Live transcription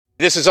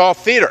This is all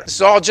theater. This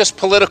is all just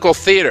political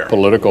theater.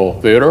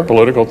 Political theater.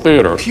 Political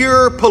theater.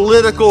 Pure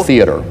political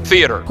theater.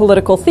 Theater.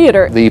 Political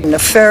theater. The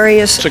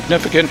nefarious,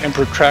 Significant and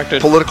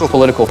protracted Political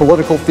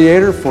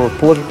theater for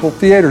political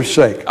theater's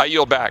sake. I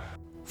yield back.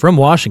 From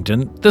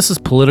Washington, this is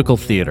Political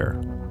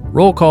Theater,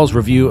 Roll Call's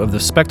review of the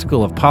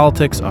spectacle of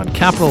politics on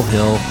Capitol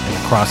Hill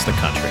and across the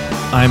country.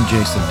 I'm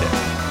Jason Dick.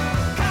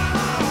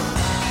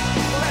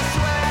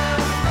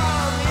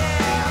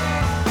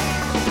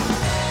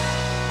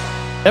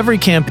 Every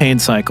campaign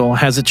cycle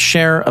has its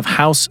share of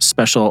House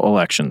special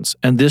elections,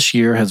 and this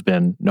year has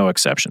been no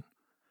exception.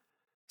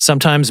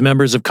 Sometimes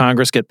members of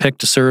Congress get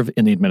picked to serve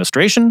in the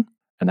administration,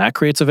 and that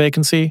creates a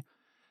vacancy.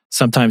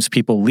 Sometimes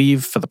people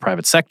leave for the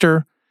private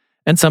sector,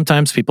 and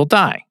sometimes people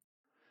die.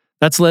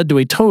 That's led to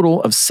a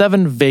total of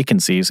 7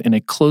 vacancies in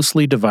a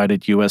closely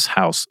divided U.S.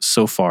 House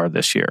so far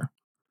this year.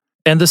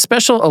 And the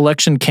special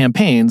election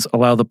campaigns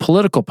allow the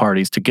political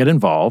parties to get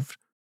involved,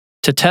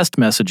 to test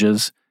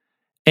messages,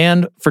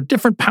 and for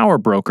different power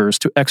brokers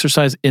to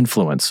exercise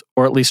influence,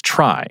 or at least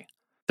try.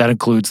 That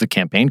includes the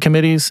campaign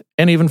committees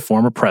and even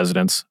former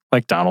presidents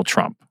like Donald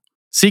Trump.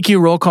 CQ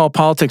Roll Call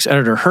Politics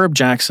editor Herb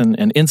Jackson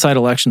and Inside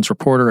Elections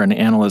reporter and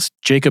analyst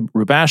Jacob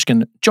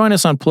Rubashkin join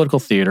us on Political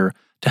Theater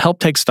to help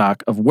take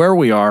stock of where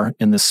we are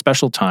in this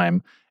special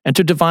time and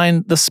to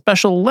divine the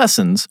special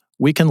lessons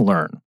we can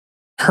learn.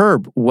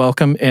 Herb,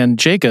 welcome, and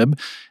Jacob,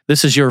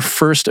 this is your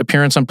first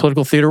appearance on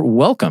Political Theater.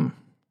 Welcome.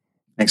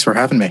 Thanks for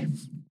having me.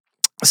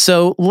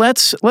 So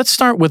let's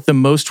start with the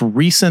most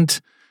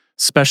recent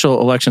special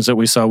elections that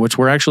we saw, which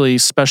were actually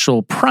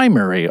special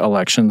primary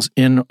elections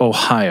in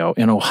Ohio.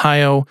 In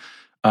Ohio,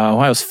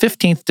 Ohio's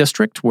 15th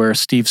district, where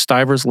Steve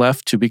Stivers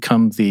left to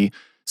become the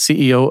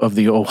CEO of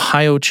the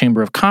Ohio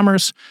Chamber of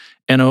Commerce,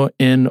 and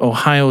in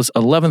Ohio's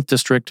 11th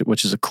district,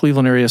 which is a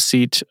Cleveland area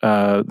seat,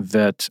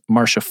 that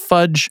Marcia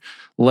Fudge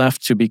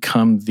left to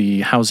become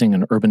the Housing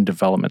and Urban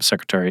Development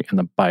Secretary in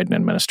the Biden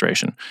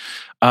administration.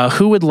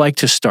 Who would like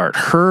to start,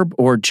 Herb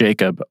or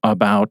Jacob,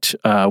 about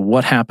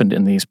what happened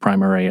in these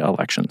primary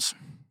elections?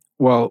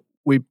 Well,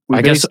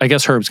 I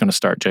guess Herb's going to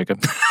start,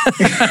 Jacob.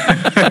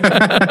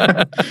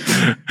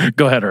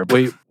 Go ahead, Herb.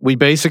 We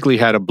basically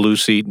had a blue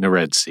seat and a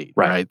red seat,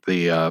 right?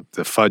 The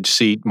Fudge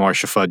seat,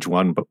 Marcia Fudge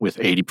won, but with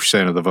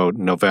 80% of the vote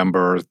in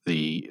November.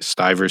 The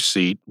Stivers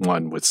seat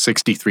won with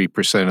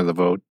 63% of the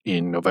vote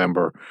in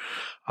November.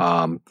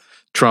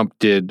 Trump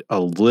did a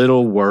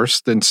little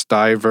worse than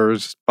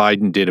Stivers.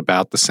 Biden did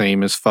about the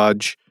same as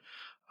Fudge.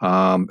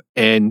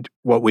 And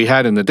what we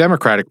had in the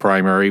Democratic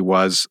primary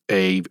was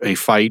a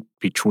fight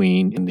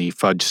between, in the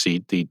Fudge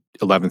seat, the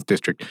 11th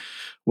district,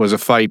 was a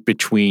fight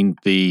between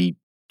the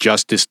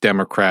Justice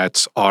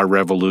Democrats, Our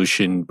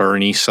Revolution,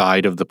 Bernie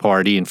side of the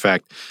party. In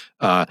fact,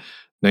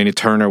 Nina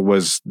Turner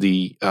was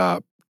the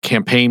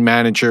campaign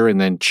manager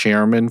and then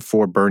chairman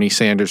for Bernie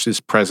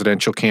Sanders'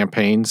 presidential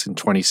campaigns in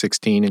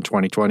 2016 and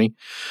 2020,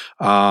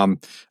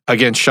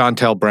 against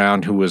Shontel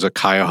Brown, who was a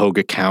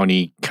Cuyahoga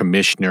County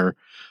commissioner.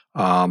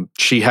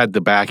 She had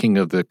the backing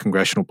of the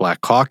Congressional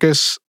Black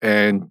Caucus,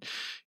 and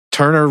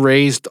Turner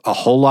raised a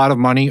whole lot of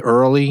money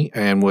early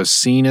and was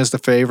seen as the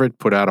favorite,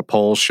 put out a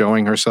poll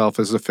showing herself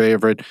as the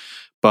favorite,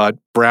 but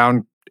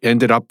Brown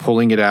ended up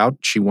pulling it out.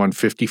 She won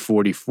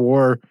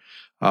 50-44.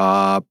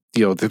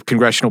 The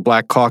Congressional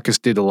Black Caucus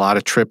did a lot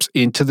of trips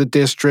into the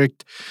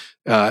district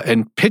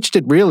and pitched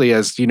it really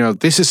as,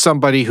 this is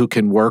somebody who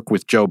can work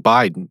with Joe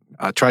Biden.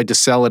 Tried to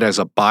sell it as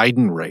a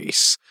Biden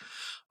race.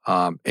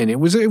 And it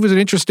was an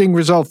interesting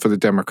result for the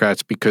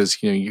Democrats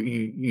because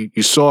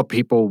you saw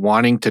people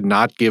wanting to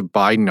not give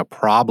Biden a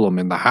problem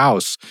in the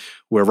House,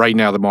 where right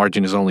now the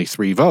margin is only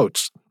 3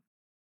 votes.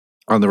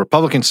 On the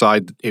Republican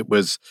side, it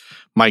was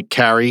Mike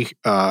Carey,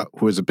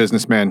 who was a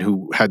businessman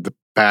who had the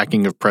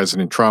backing of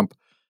President Trump.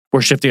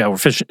 We're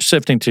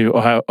shifting to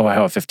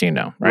Ohio 15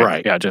 now, right?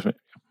 Right. Yeah.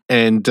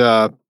 And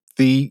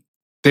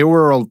there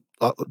were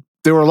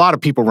a lot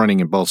of people running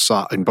in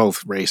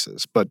both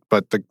races, but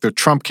the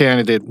Trump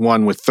candidate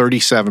won with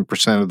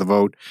 37% of the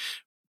vote.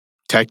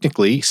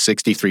 Technically,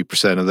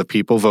 63% of the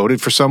people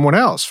voted for someone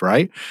else,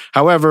 right?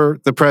 However,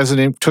 the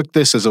president took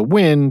this as a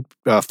win.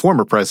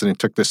 Former president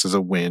took this as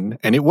a win,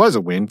 and it was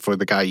a win for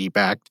the guy he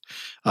backed.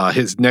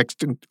 His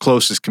next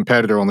closest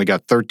competitor only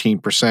got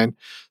 13%,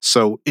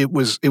 so it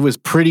was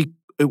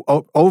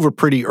over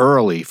pretty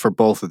early for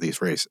both of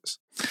these races.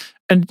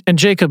 And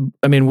Jacob,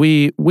 I mean,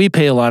 we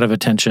pay a lot of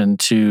attention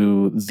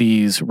to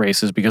these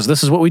races because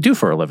this is what we do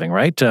for a living,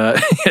 right?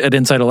 At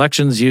Inside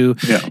Elections, you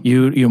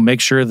make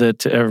sure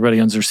that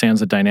everybody understands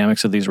the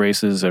dynamics of these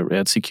races. At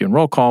CQ and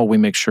Roll Call, we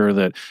make sure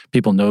that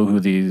people know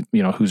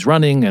who's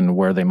running and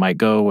where they might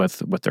go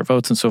with their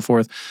votes and so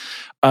forth.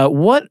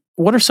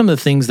 What are some of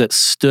the things that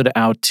stood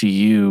out to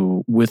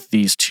you with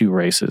these two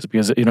races?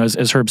 Because,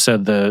 as Herb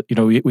said,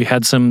 we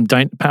had some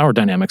power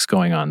dynamics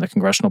going on. The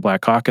Congressional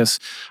Black Caucus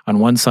on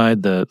one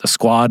side, the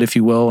squad, if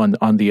you will,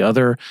 on the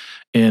other.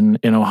 in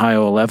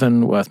Ohio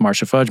 11 with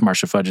Marcia Fudge.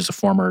 Marcia Fudge is a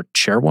former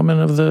chairwoman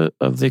of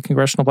the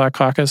Congressional Black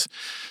Caucus.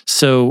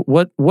 So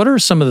what are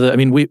some of the? I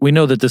mean, we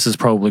know that this is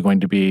probably going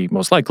to be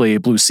most likely a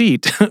blue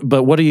seat,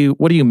 but what do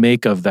you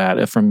make of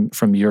that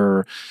from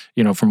your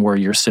from where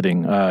you're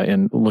sitting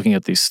in looking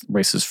at these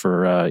races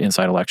for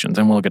inside elections?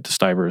 And we'll get to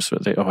Stivers,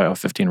 the Ohio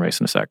 15 race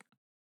in a sec.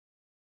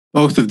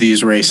 Both of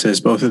these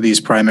races, both of these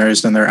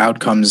primaries and their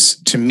outcomes,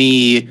 to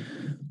me,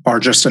 are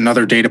just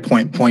another data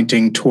point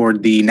pointing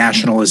toward the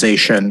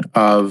nationalization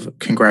of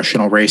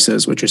congressional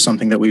races, which is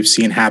something that we've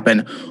seen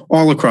happen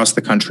all across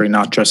the country,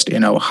 not just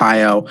in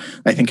Ohio.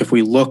 I think if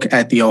we look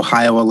at the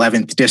Ohio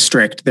 11th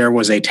district, there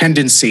was a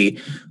tendency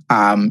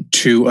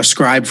to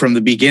ascribe from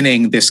the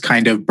beginning this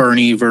kind of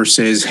Bernie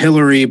versus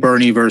Hillary,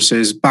 Bernie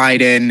versus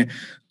Biden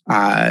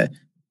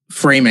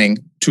framing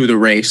to the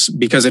race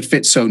because it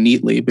fits so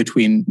neatly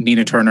between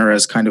Nina Turner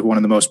as kind of one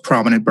of the most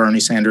prominent Bernie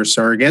Sanders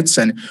surrogates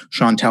and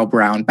Shontel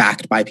Brown,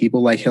 backed by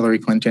people like Hillary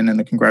Clinton and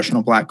the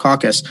Congressional Black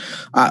Caucus.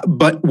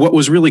 But what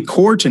was really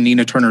core to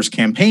Nina Turner's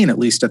campaign, at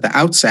least at the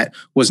outset,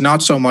 was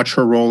not so much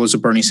her role as a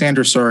Bernie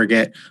Sanders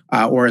surrogate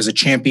or as a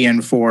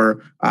champion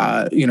for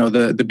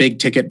the big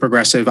ticket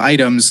progressive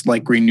items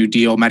like Green New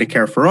Deal,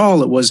 Medicare for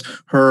All. It was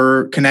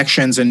her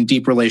connections and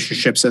deep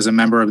relationships as a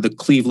member of the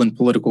Cleveland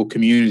political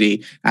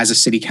community, as a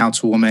city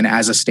councilwoman,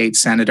 as a state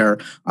senator,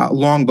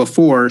 long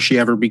before she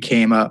ever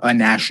became a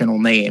national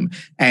name.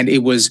 And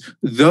it was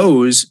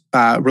those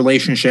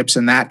relationships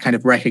and that kind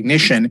of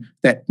recognition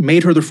that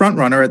made her the front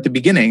runner at the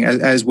beginning,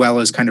 as well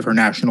as kind of her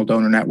national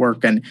donor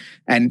network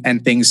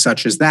and things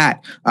such as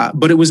that.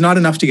 But it was not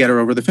enough to get her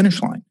over the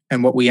finish line.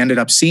 And what we ended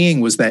up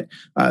seeing was that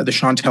the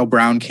Shontel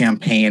Brown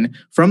campaign,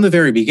 from the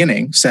very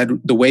beginning,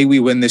 said the way we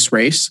win this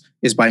race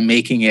is by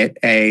making it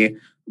a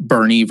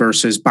Bernie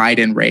versus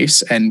Biden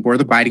race. And we're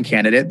the Biden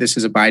candidate. This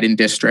is a Biden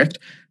district.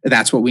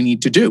 That's what we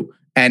need to do.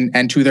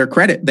 And to their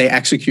credit, they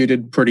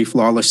executed pretty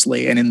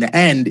flawlessly. And in the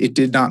end, it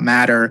did not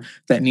matter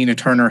that Nina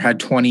Turner had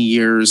 20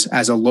 years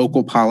as a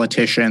local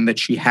politician, that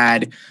she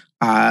had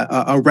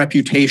a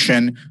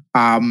reputation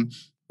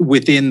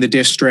within the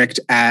district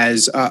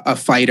as a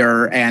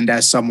fighter and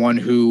as someone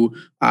who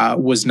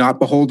was not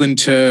beholden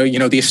to,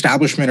 the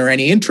establishment or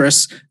any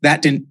interests.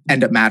 That didn't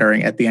end up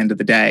mattering at the end of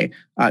the day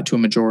to a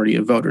majority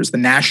of voters. The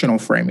national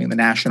framing, the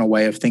national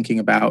way of thinking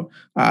about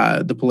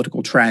the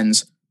political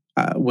trends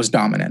was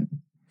dominant.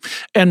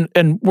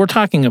 And we're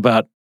talking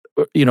about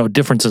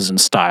differences in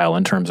style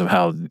in terms of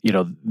how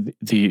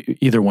the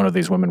either one of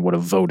these women would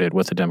have voted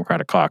with the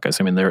Democratic caucus.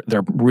 I mean,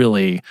 they're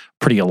really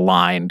pretty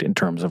aligned in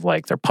terms of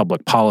like their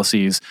public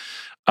policies.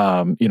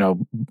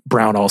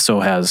 Brown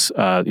also has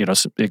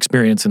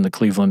experience in the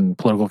Cleveland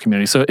political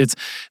community. So it's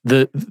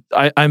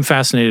I'm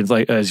fascinated,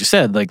 like as you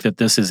said, like that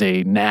this is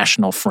a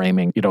national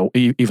framing.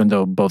 Even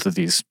though both of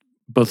these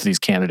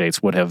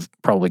candidates would have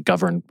probably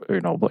governed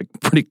like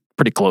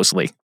pretty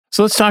closely.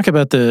 So let's talk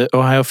about the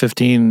Ohio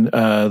 15,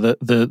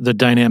 the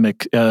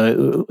dynamic,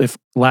 if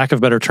lack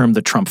of better term,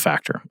 the Trump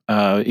factor.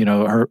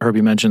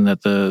 Herbie mentioned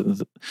that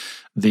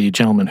the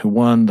gentleman who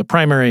won the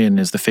primary and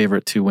is the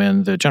favorite to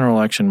win the general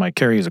election, Mike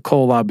Carey, is a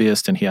coal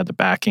lobbyist, and he had the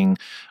backing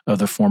of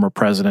the former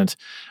president.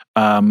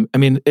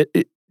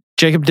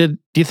 Jacob, do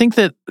you think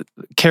that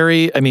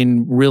Carey,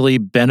 really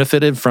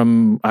benefited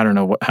from, I don't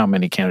know how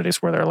many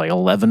candidates were there, like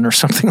 11 or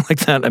something like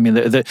that? I mean,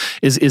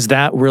 is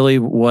that really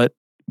what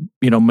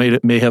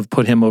may have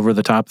put him over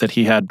the top, that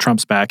he had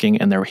Trump's backing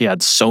and he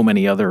had so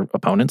many other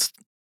opponents?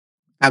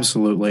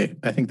 Absolutely.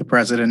 I think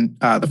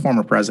the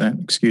former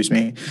president, excuse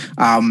me.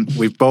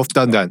 We've both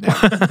done that now.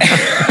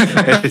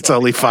 It's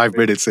only 5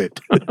 minutes in.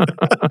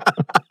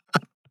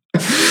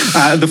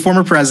 The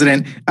former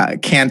president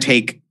can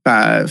take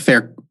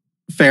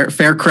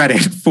fair credit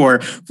for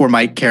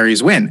Mike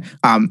Carey's win.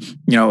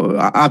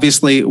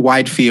 Obviously,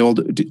 wide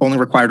field only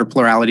required a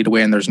plurality to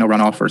win. There's no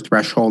runoff or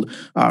threshold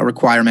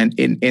requirement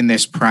in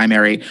this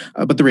primary.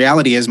 But the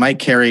reality is Mike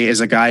Carey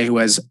is a guy who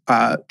has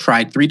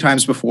tried 3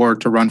 times before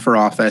to run for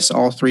office,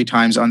 all 3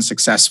 times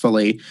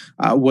unsuccessfully,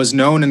 was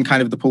known in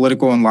kind of the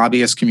political and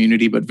lobbyist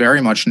community, but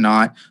very much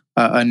not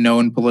a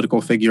known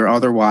political figure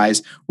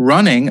otherwise,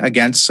 running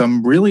against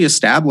some really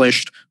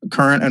established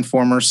current and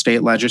former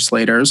state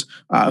legislators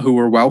who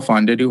were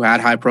well-funded, who had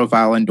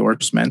high-profile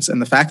endorsements.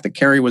 And the fact that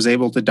Carey was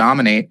able to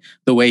dominate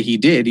the way he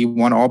did, he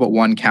won all but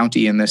 1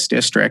 county in this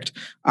district,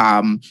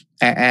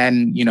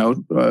 and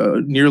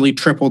nearly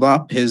tripled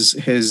up his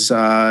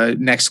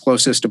next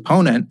closest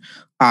opponent.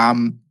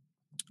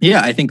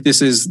 I think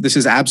this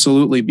is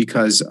absolutely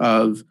because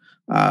of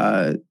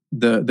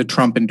the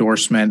Trump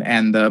endorsement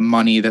and the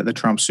money that the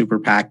Trump super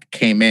PAC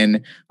came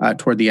in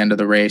toward the end of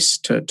the race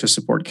to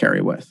support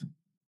Carey with.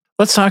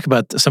 Let's talk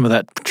about some of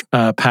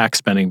that PAC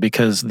spending,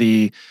 because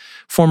the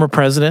former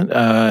president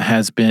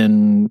has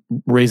been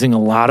raising a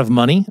lot of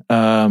money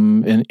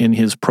in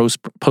his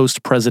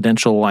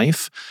post-presidential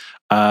life.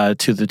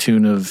 to the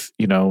tune of,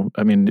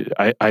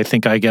 I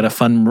think I get a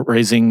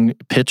fundraising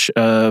pitch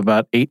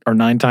about 8 or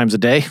 9 times a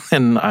day,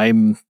 and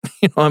I'm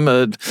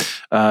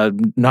a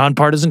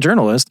nonpartisan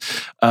journalist,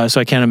 so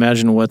I can't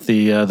imagine what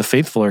the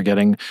faithful are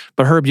getting.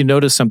 But Herb, you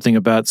noticed something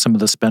about some of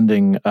the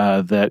spending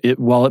that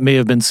while it may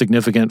have been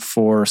significant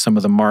for some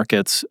of the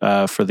markets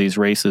for these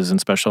races and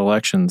special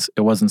elections,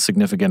 it wasn't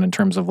significant in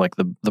terms of like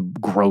the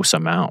gross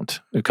amount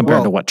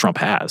compared to what Trump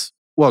has.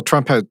 Well,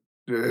 Trump had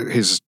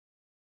his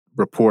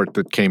report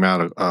that came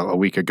out a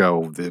week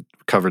ago that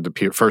covered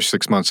the first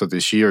 6 months of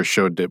this year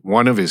showed that just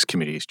one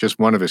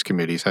of his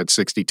committees had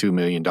 $62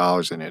 million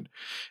in it.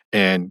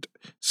 And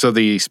so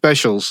the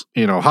specials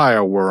in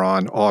Ohio were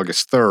on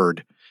August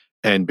 3rd.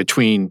 And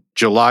between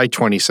July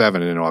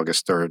 27 and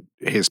August 3rd,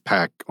 his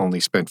PAC only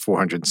spent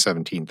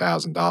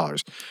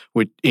 $417,000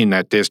 in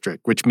that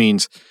district, which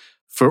means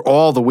for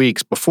all the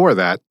weeks before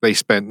that, they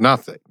spent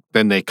nothing.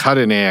 Then they cut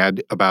an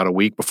ad about a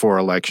week before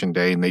Election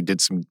Day, and they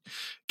did some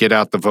get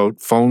out the vote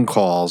phone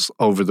calls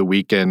over the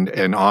weekend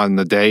and on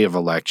the day of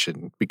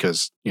election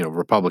because,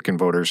 Republican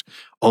voters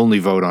only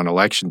vote on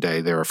Election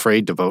Day. They're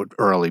afraid to vote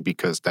early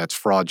because that's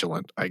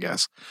fraudulent, I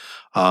guess.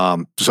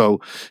 Sarcasm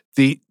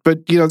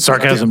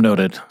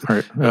noted.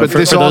 For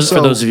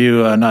those of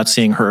you not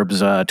seeing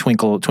Herb's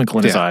twinkle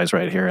in his eyes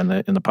right here in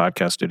the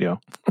podcast studio.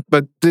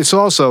 But this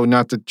also,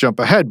 not to jump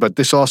ahead, but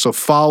this also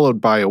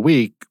followed by a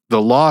week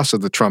the loss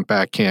of the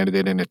Trump-backed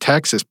candidate in a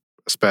Texas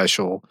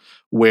special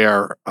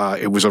where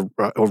it was a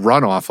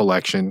runoff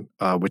election,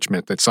 which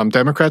meant that some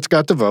Democrats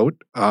got to vote,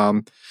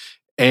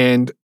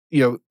 and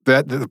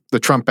that the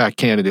Trump-backed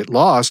candidate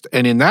lost.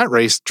 And in that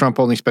race, Trump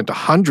only spent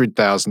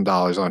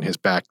 $100,000 on his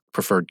backed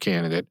preferred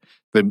candidate.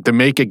 The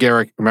Make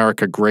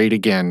America Great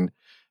Again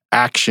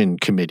Action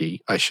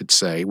Committee, I should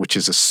say, which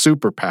is a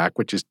super PAC,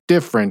 which is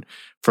different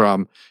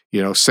from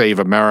Save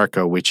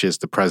America, which is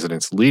the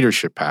president's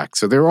leadership PAC.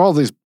 So there are all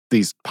these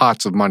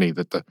pots of money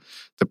that the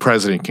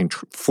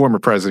former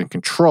president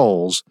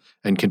controls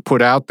and can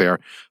put out there.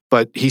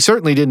 But he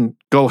certainly didn't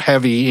go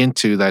heavy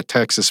into that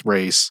Texas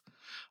race.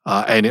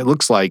 And it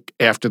looks like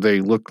after they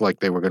looked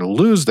like they were going to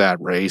lose that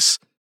race,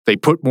 they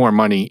put more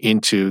money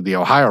into the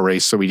Ohio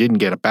race, so we didn't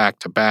get a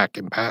back-to-back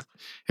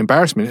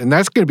embarrassment. And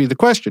that's going to be the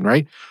question,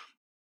 right?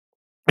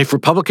 If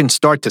Republicans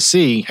start to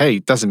see, hey,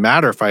 it doesn't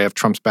matter if I have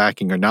Trump's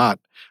backing or not,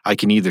 I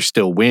can either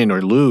still win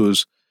or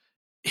lose,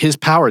 his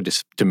power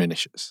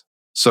diminishes.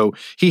 So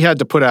he had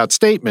to put out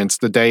statements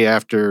the day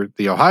after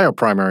the Ohio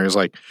primary. It was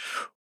like,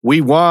 we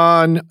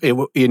won,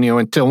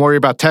 and don't worry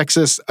about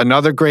Texas.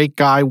 Another great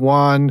guy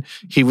won.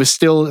 He was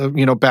still,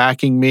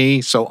 backing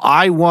me. So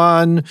I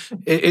won.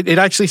 It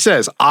actually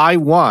says, I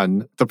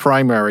won the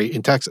primary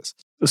in Texas.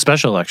 The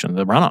special election,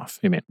 the runoff,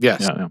 you mean?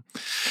 Yes.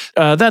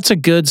 Yeah. That's a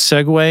good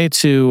segue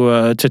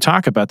to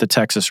talk about the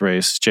Texas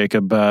race,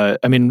 Jacob.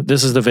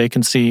 This is the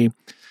vacancy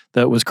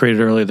that was created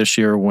earlier this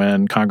year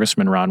when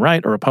Congressman Ron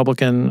Wright, a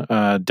Republican,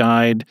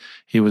 died.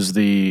 He was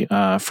the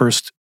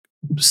first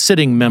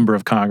sitting member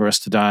of Congress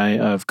to die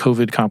of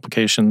COVID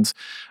complications.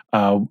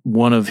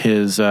 One of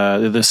his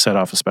this set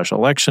off a special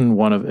election.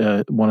 One of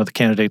the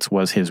candidates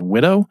was his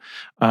widow,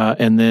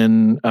 and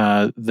then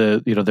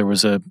there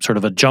was a sort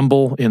of a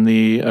jumble in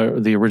the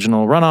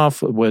original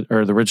runoff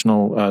or the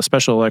original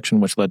special election,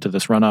 which led to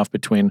this runoff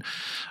between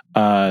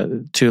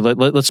two.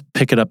 Let's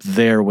pick it up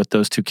there with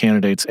those two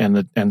candidates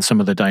and some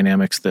of the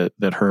dynamics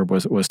that Herb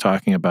was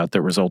talking about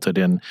that resulted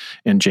in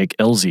Jake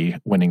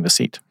Ellzey winning the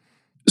seat.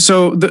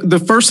 So the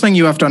first thing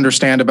you have to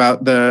understand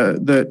about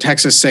the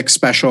Texas 6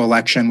 special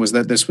election was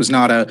that this was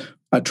not a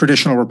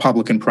traditional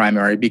Republican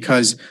primary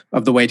because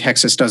of the way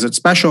Texas does its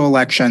special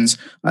elections.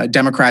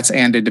 Democrats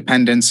and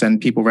independents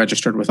and people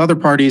registered with other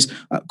parties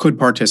could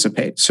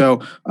participate.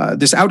 So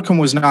this outcome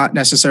was not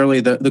necessarily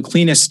the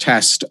cleanest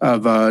test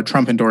of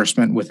Trump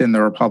endorsement within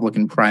the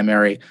Republican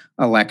primary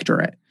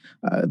electorate.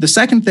 The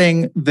second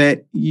thing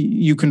that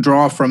you can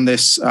draw from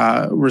this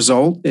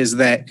result is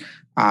that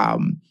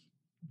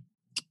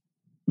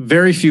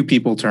very few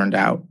people turned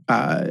out.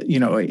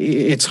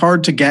 It's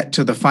hard to get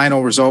to the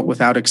final result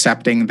without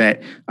accepting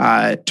that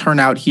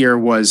turnout here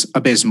was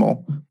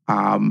abysmal.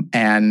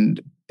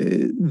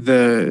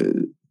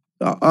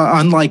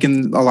 Unlike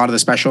in a lot of the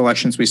special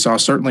elections we saw,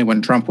 certainly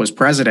when Trump was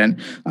president,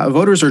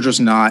 voters are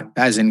just not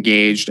as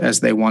engaged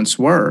as they once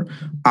were.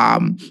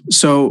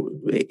 So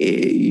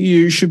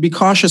you should be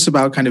cautious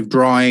about kind of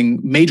drawing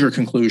major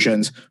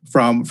conclusions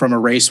from a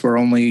race where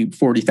only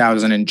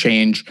 40,000 and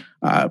change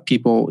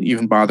people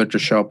even bothered to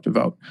show up to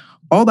vote.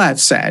 All that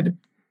said,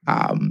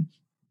 to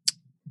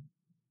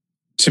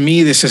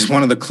me, this is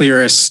one of the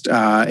clearest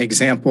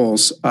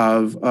examples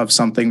of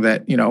something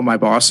that, my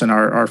boss and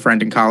our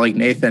friend and colleague,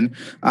 Nathan,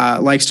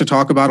 likes to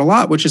talk about a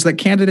lot, which is that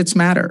candidates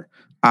matter.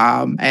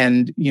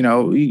 And,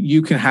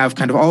 you can have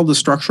kind of all the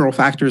structural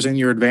factors in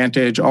your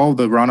advantage, all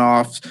the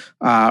runoff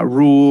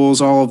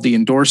rules, all of the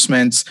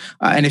endorsements.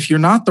 And if you're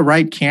not the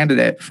right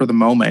candidate for the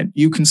moment,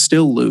 you can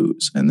still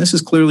lose. And this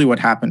is clearly what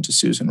happened to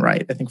Susan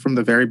Wright. I think from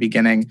the very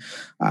beginning,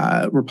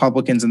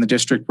 Republicans in the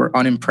district were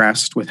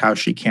unimpressed with how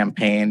she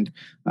campaigned.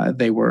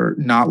 They were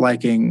not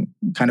liking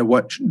kind of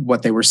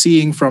what they were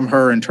seeing from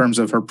her in terms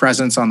of her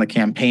presence on the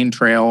campaign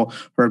trail,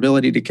 her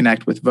ability to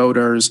connect with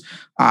voters,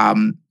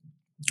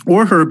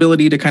 or her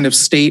ability to kind of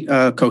state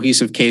a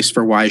cohesive case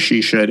for why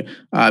she should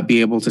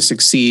be able to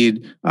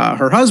succeed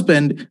her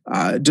husband,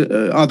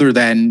 other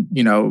than,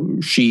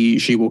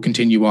 she will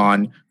continue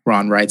on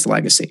Ron Wright's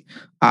legacy.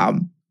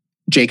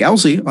 Jake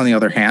Ellzey, on the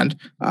other hand,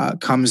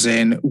 comes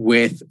in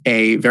with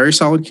a very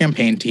solid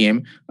campaign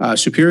team,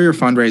 superior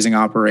fundraising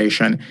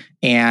operation,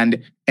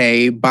 and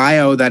a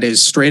bio that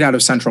is straight out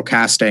of central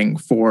casting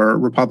for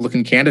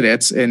Republican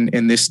candidates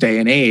in this day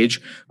and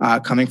age,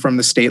 coming from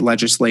the state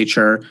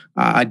legislature,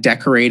 a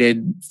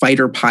decorated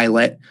fighter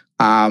pilot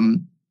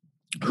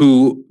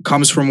who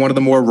comes from one of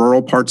the more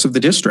rural parts of the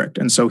district.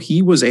 And so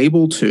he was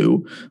able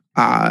to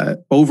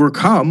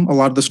overcome a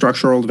lot of the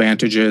structural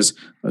advantages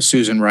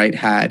Susan Wright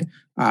had,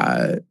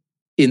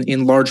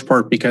 in large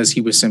part because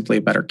he was simply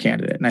a better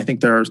candidate. And I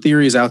think there are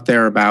theories out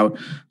there about,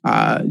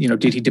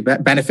 did he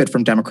benefit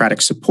from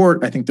Democratic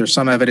support? I think there's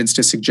some evidence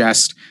to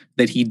suggest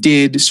that he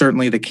did.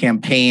 Certainly the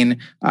campaign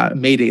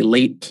made a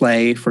late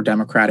play for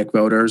Democratic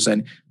voters.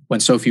 And when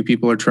so few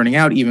people are turning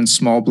out, even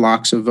small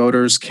blocks of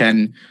voters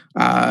can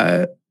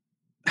have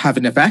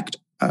an effect.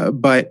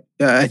 But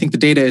I think the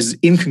data is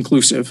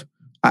inconclusive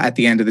at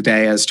the end of the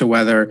day as to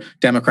whether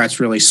Democrats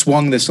really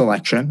swung this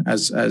election,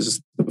 as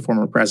the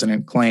former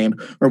president claimed,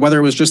 or whether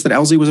it was just that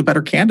Ellzey was a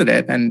better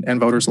candidate and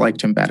voters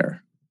liked him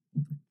better.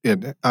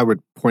 And I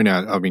would point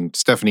out,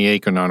 Stephanie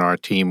Aiken on our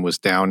team was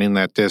down in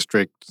that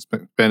district,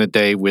 spent a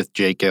day with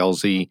Jake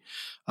Ellzey,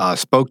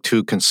 spoke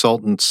to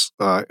consultants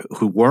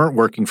who weren't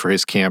working for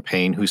his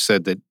campaign, who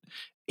said that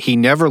he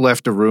never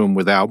left a room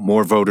without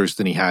more voters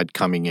than he had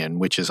coming in,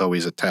 which is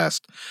always a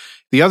test.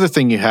 The other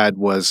thing you had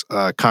was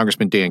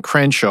Congressman Dan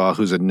Crenshaw,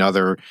 who's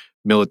another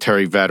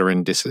military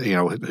veteran,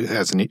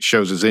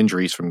 shows his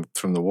injuries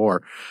from the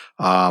war.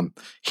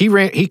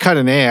 He cut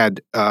an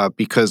ad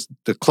because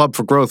the Club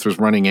for Growth was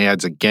running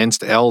ads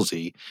against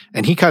Ellzey,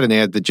 and he cut an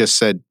ad that just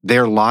said,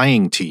 "They're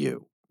lying to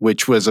you,"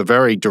 which was a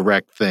very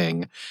direct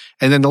thing.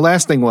 And then the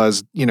last thing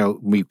was,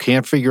 we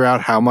can't figure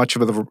out how much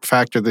of a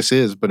factor this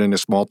is, but in a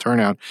small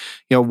turnout,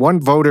 one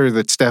voter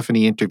that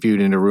Stephanie interviewed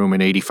in a room,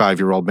 an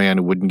 85-year-old man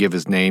who wouldn't give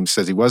his name,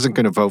 says he wasn't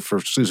going to vote for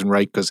Susan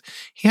Wright because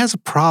he has a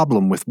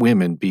problem with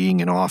women being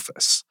in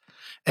office.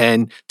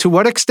 And to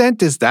what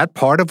extent is that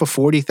part of a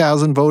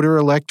 40,000 voter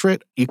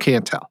electorate? You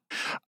can't tell.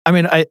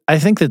 I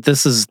think that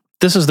this is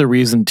the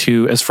reason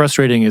to, as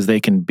frustrating as they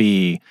can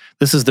be,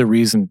 this is the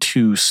reason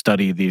to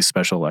study these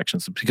special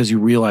elections, because you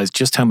realize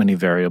just how many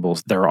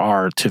variables there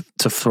are to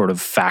sort of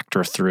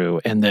factor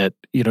through, and that,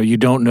 you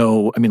don't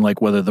know,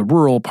 whether the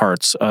rural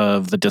parts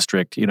of the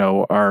district,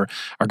 are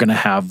going to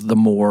have the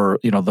more,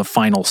 the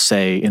final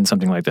say in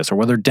something like this, or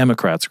whether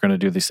Democrats are going to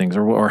do these things,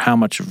 or how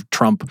much of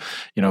Trump,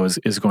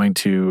 is going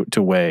to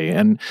weigh.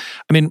 And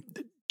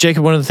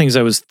Jacob, one of the things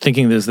I was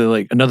thinking is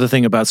that, another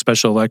thing about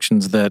special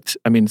elections that,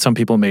 some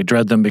people may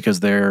dread them because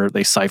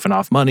they siphon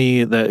off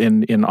money that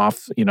in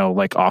off,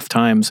 off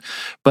times.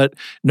 But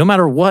no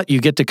matter what,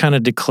 you get to kind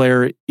of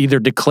either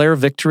declare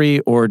victory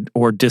or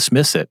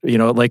dismiss it.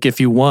 If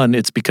you won,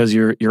 it's because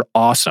you're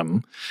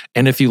awesome.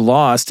 And if you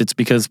lost, it's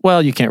because,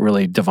 well, you can't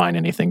really divine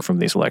anything from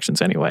these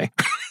elections anyway.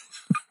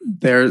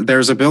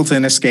 There's a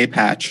built-in escape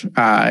hatch.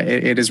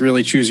 It is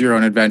really choose your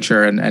own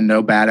adventure and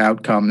no bad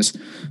outcomes.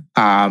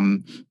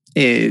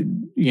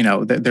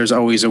 There's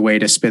always a way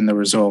to spin the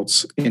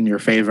results in your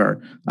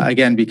favor.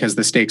 Again, because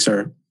the stakes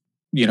are,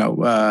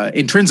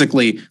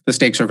 intrinsically, the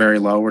stakes are very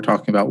low. We're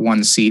talking about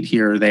one seat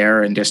here or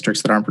there in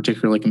districts that aren't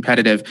particularly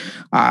competitive.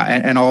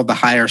 And all of the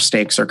higher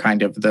stakes are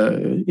kind of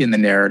in the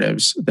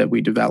narratives that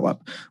we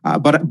develop.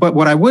 But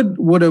what I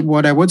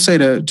would say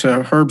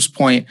to Herb's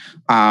point,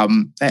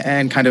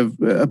 and kind of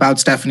about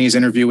Stephanie's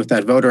interview with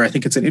that voter, I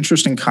think it's an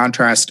interesting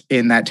contrast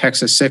in that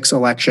Texas 6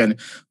 election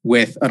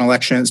with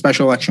a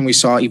special election we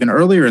saw even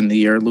earlier in the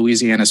year,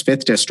 Louisiana's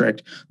 5th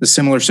district, the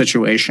similar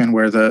situation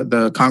where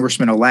the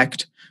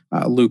congressman-elect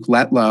Luke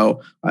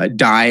Letlow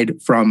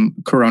died from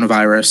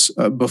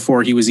coronavirus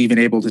before he was even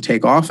able to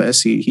take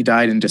office. He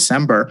died in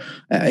December.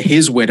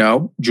 His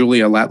widow,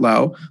 Julia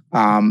Letlow,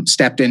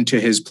 stepped into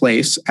his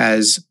place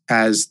as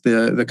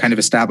the kind of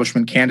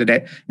establishment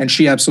candidate, and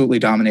she absolutely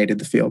dominated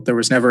the field. There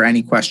was never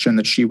any question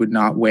that she would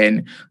not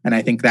win, and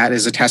I think that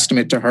is a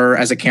testament to her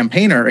as a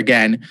campaigner.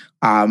 Again,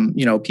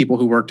 people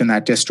who worked in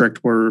that district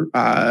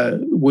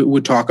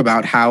would talk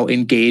about how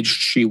engaged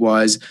she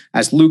was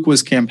as Luke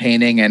was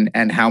campaigning,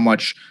 and how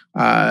much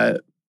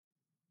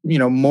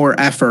more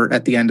effort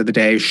at the end of the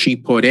day she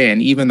put in,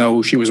 even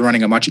though she was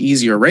running a much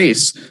easier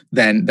race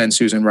than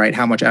Susan Wright,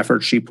 how much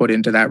effort she put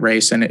into that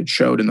race, and it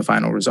showed in the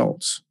final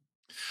results.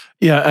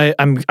 Yeah,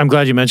 I'm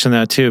glad you mentioned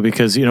that too,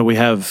 because we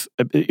have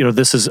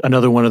this is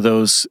another one of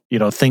those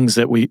things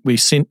that we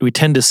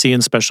tend to see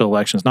in special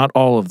elections. Not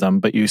all of them,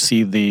 but you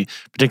see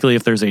particularly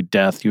if there's a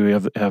death, you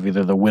have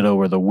either the widow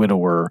or the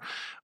widower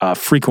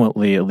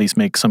frequently at least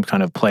make some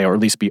kind of play, or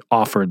at least be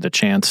offered the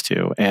chance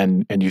to.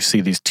 And you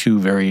see these two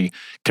very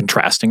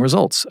contrasting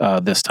results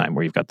this time,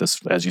 where you've got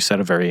this, as you said,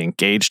 a very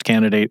engaged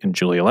candidate in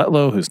Julia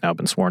Letlow, who's now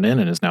been sworn in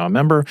and is now a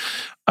member.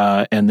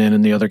 And then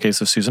in the other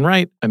case of Susan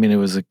Wright, I mean, it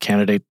was a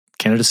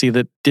candidacy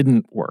that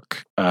didn't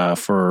work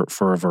for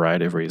a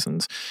variety of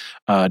reasons,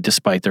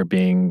 despite there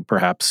being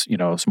perhaps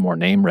some more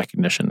name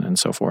recognition and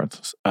so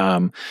forth.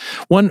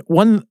 We've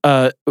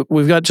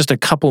got just a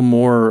couple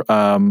more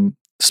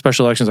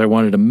special elections I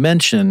wanted to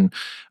mention.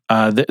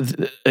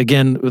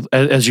 Again,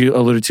 as you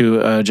alluded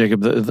to,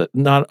 Jacob,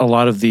 not a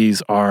lot of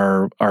these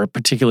are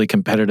particularly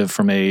competitive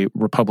from a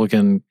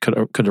Republican.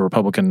 Could a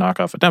Republican knock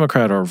off a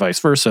Democrat or vice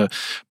versa?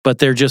 But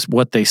they're just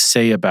what they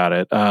say about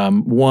it.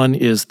 One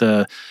is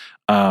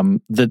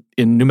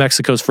in New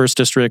Mexico's 1st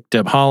District,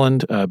 Deb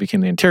Haaland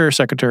became the Interior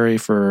Secretary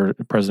for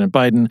President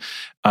Biden.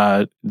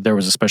 There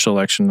was a special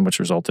election which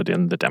resulted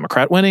in the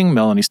Democrat winning,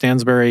 Melanie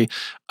Stansbury.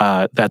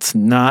 That's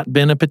not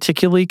been a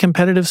particularly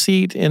competitive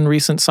seat in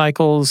recent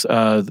cycles.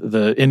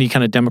 Any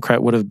kind of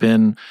Democrat would have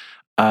been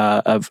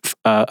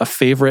a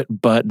favorite,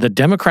 but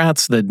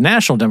the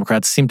National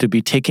Democrats seem to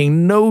be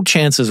taking no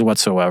chances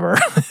whatsoever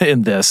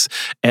in this,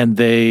 and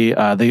they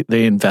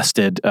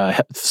invested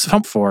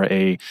for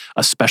a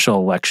special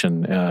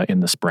election in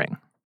the spring.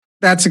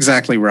 That's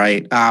exactly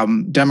right.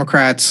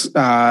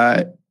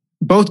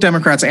 Both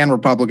Democrats and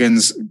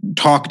Republicans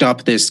talked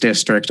up this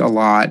district a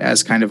lot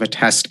as kind of a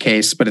test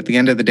case, but at the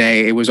end of the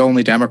day, it was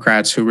only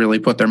Democrats who really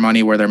put their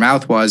money where their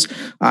mouth was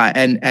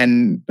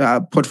and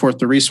put forth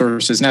the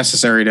resources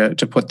necessary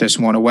to put this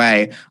one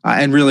away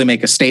and really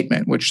make a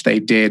statement, which they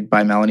did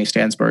by Melanie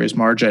Stansbury's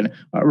margin.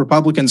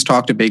 Republicans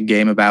talked a big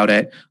game about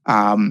it,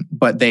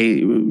 but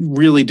they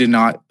really did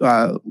not,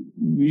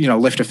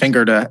 lift a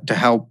finger to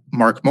help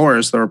Mark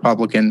Moores, the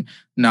Republican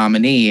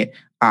nominee.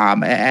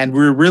 And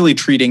we're really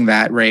treating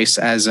that race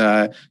as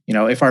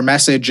if our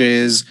message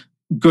is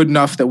good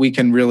enough that we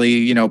can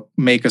really,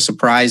 make a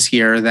surprise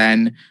here,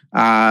 then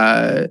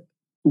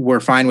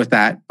we're fine with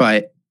that.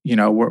 But,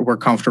 we're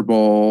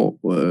comfortable.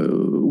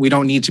 We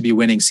don't need to be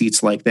winning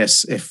seats like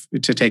this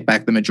to take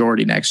back the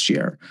majority next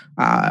year.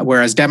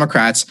 Whereas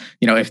Democrats,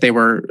 if they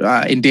were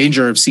in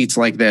danger of seats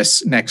like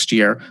this next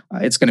year,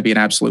 it's going to be an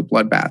absolute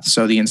bloodbath.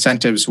 So the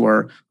incentives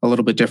were a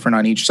little bit different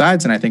on each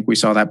side. And I think we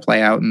saw that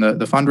play out in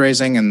the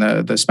fundraising and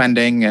the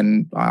spending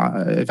and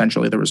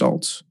eventually the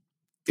results.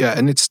 Yeah,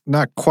 and it's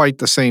not quite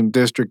the same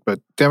district, but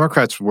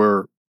Democrats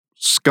were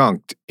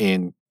skunked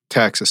in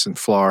Texas and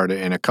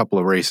Florida in a couple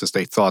of races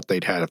they thought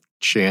they'd had a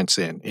chance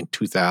in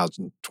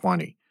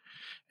 2020.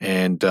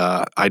 And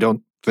I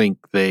don't think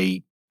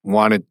they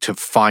wanted to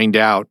find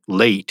out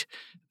late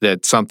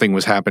that something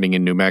was happening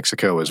in New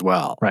Mexico as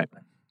well. Right.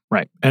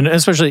 And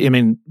especially,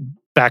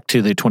 back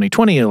to the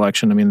 2020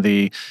 election,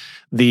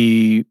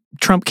 the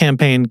Trump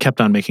campaign kept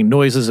on making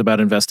noises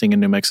about investing in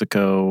New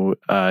Mexico.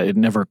 It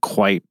never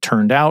quite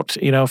turned out,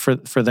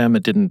 for them.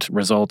 It didn't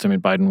result.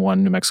 Biden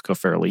won New Mexico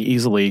fairly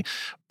easily.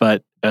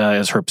 But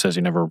as Herb says,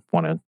 you never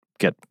want to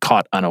get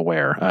caught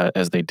unaware,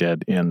 as they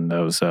did in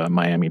those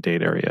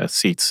Miami-Dade area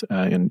seats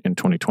in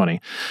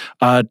 2020.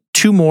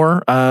 Two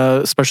more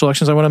special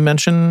elections I want to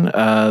mention.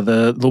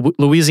 The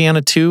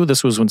Louisiana 2,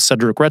 this was when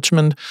Cedric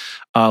Richmond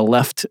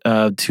left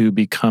to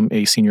become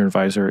a senior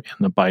advisor in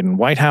the Biden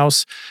White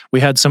House. We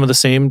had some of the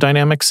same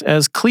dynamics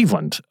as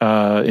Cleveland,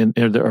 or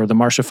the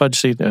Marcia Fudge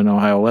seat in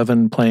Ohio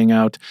 11 playing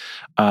out.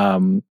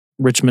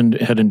 Richmond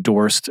had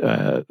endorsed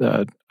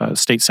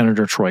State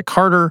Senator Troy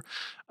Carter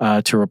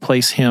to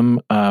replace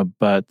him,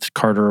 but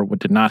Carter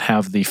did not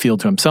have the field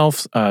to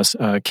himself.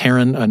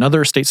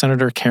 Another state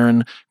senator,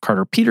 Karen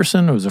Carter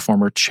Peterson, who was a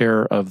former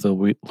chair of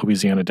the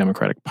Louisiana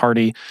Democratic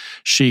Party,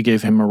 she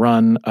gave him a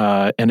run,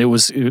 and it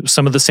was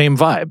some of the same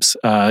vibes.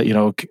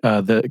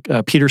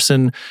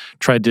 Peterson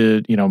tried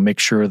to make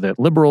sure that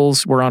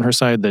liberals were on her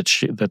side,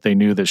 that they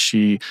knew that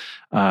she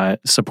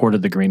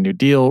supported the Green New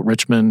Deal.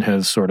 Richmond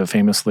has sort of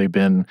famously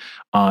been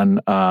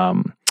on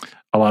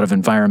a lot of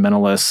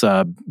environmentalists'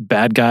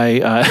 bad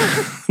guy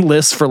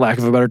lists, for lack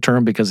of a better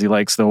term, because he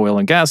likes the oil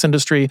and gas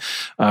industry,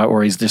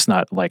 or he's just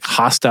not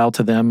hostile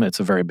to them. It's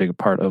a very big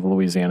part of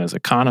Louisiana's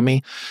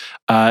economy,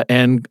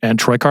 and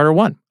Troy Carter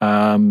won.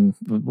 That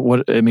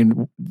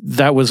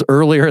was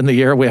earlier in the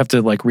year. We have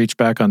to reach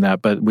back on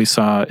that, but we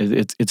saw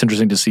it's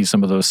interesting to see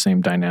some of those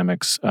same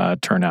dynamics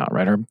turn out,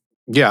 right, Herb?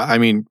 Yeah,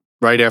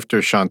 right after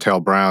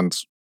Shontel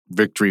Brown's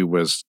victory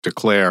was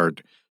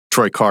declared,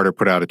 Troy Carter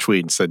put out a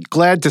tweet and said,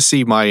 "Glad to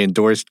see my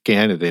endorsed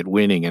candidate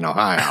winning in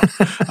Ohio,"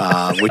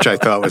 which I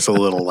thought was a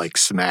little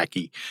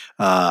smacky.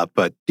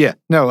 But yeah,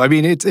 no,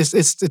 it's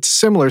a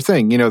similar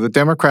thing. The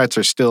Democrats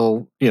are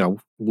still,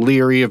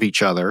 leery of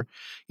each other,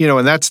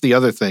 and that's the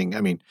other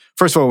thing.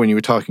 First of all, when you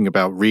were talking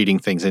about reading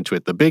things into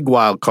it, the big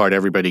wild card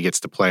everybody gets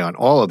to play on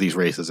all of these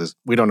races is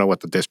we don't know what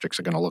the districts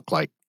are going to look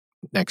like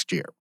next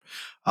year.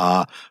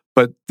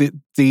 But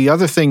the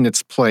other thing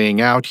that's playing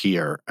out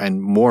here,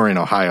 and more in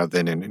Ohio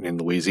than in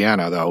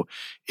Louisiana, though,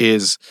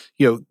 is,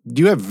 you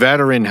have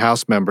veteran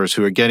House members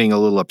who are getting a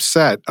little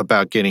upset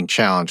about getting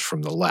challenged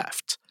from the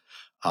left.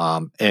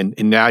 And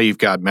now you've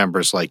got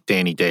members like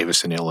Danny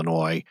Davis in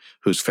Illinois,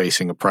 who's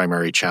facing a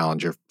primary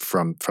challenger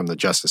from the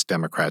Justice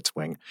Democrats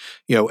wing.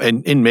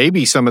 And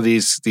maybe some of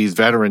these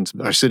veterans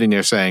are sitting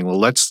there saying, well,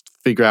 let's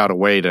figure out a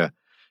way to,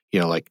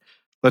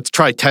 let's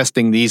try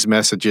testing these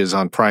messages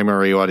on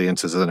primary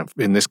audiences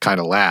in this kind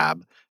of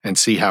lab and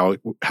see how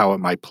it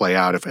might play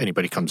out if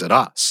anybody comes at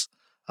us.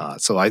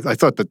 So I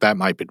thought that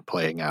might be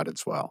playing out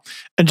as well.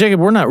 And Jacob,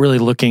 we're not really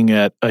looking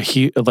at a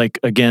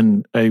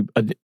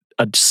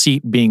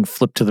seat being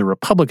flipped to the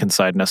Republican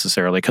side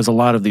necessarily, because a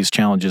lot of these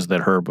challenges that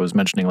Herb was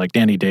mentioning, like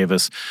Danny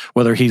Davis,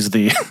 whether he's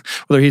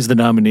the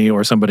nominee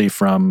or somebody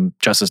from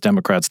Justice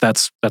Democrats,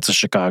 that's a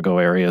Chicago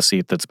area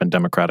seat that's been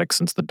Democratic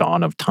since the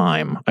dawn of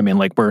time. I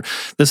mean,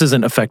 this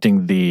isn't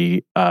affecting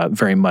the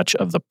very much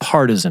of the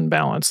partisan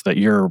balance that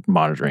you're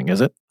monitoring,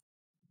 is it?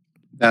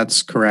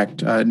 That's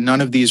correct.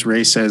 None of these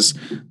races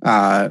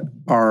are,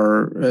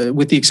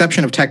 with the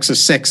exception of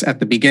Texas 6 at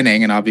the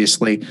beginning, and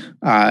obviously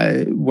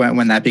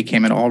when that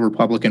became an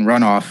all-Republican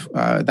runoff,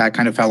 that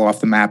kind of fell off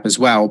the map as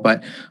well.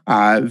 But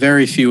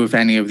very few, if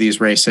any, of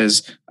these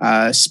races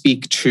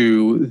speak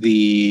to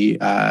the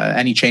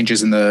any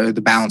changes in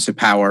the balance of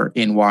power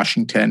in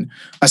Washington,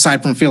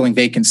 aside from filling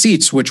vacant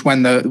seats, which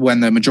when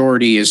the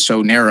majority is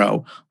so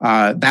narrow,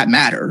 that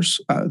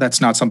matters.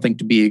 That's not something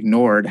to be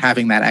ignored.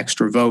 Having that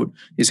extra vote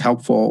is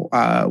helpful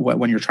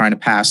when you're trying to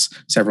pass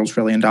several $1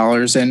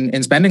 trillion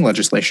in spending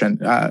legislation,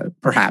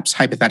 perhaps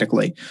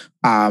hypothetically.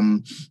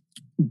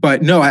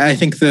 But no, I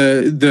think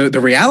the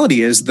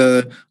reality is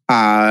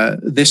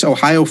this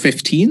Ohio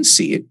 15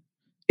 seat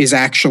is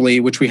actually,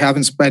 which we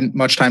haven't spent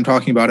much time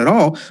talking about at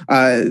all.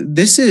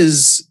 This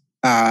is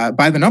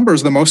by the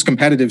numbers the most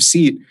competitive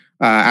seat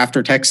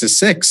after Texas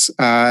 6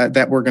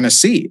 that we're going to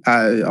see.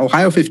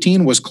 Ohio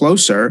 15 was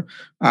closer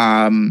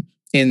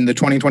in the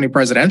 2020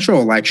 presidential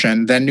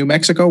election than New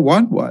Mexico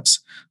 1 was.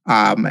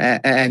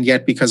 And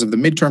yet, because of the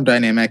midterm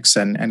dynamics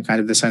and kind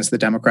of the sense the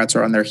Democrats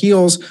are on their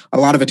heels, a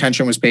lot of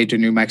attention was paid to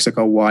New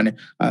Mexico 1.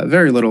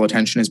 Very little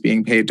attention is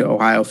being paid to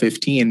Ohio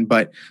 15.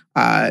 But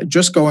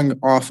just going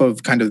off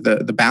of kind of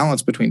the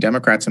balance between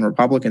Democrats and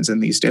Republicans in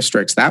these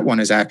districts, that one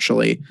is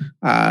actually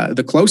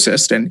the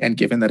closest. And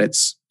given that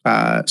it's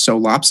so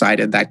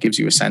lopsided, that gives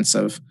you a sense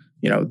of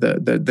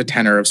the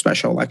tenor of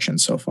special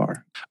elections so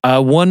far.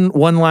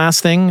 One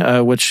last thing,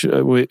 which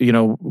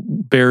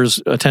bears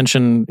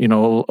attention,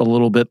 a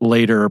little bit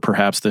later,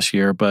 perhaps this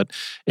year, but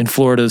in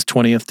Florida's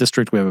 20th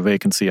district, we have a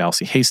vacancy.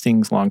 Alcee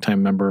Hastings,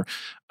 longtime member,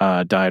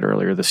 died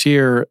earlier this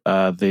year.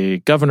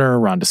 The governor,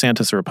 Ron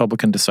DeSantis, a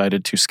Republican,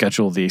 decided to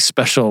schedule the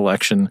special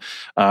election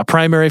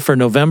primary for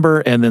November,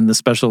 and then the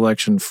special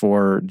election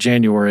for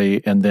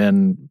January, and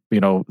then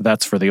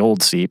that's for the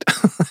old seat.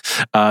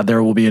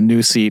 There will be a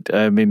new seat.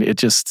 I mean, it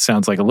just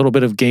sounds like a little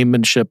bit of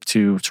gamemanship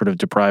to sort of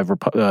deprive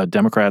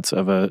Democrats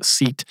of a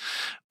seat.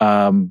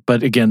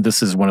 But again,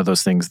 this is one of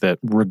those things that,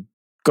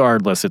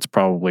 regardless, it's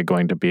probably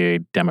going to be a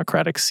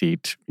Democratic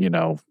seat,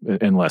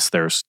 unless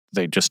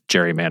they just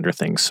gerrymander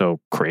things so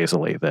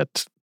crazily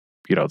that,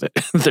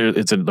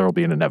 that there will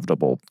be an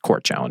inevitable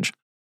court challenge.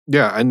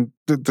 Yeah, and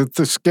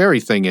the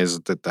scary thing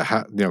is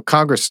that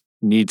Congress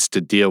needs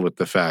to deal with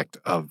the fact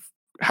of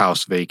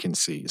House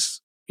vacancies.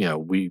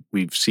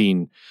 We've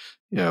seen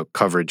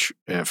coverage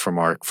from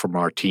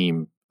our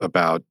team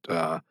about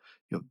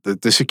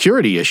the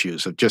security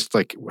issues of just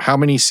like how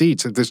many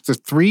seats. There's the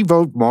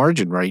 3-vote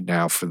margin right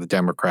now for the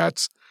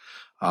Democrats.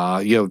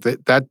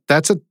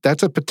 That's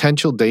a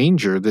potential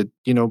danger that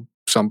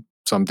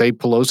someday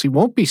Pelosi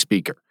won't be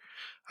speaker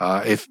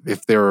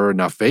if there are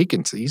enough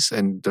vacancies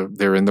and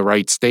they're in the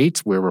right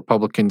states where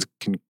Republicans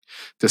can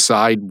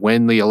decide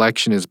when the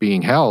election is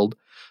being held.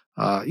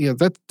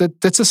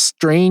 That's a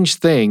strange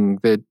thing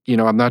that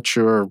I'm not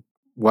sure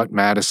what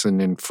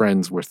Madison and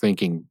friends were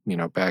thinking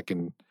back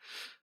in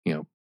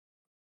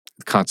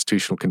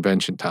Constitutional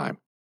Convention time.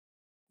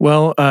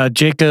 Well,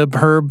 Jacob,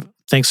 Herb,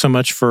 thanks so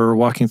much for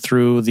walking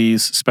through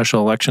these special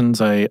elections.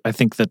 I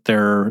think that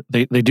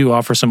they do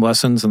offer some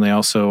lessons, and they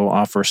also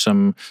offer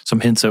some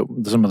hints at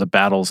some of the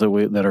battles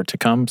that are to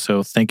come.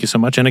 So thank you so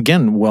much. And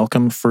again,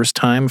 welcome, first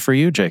time for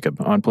you, Jacob,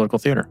 on Political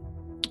Theater.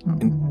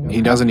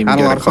 He doesn't even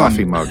get a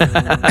coffee mug.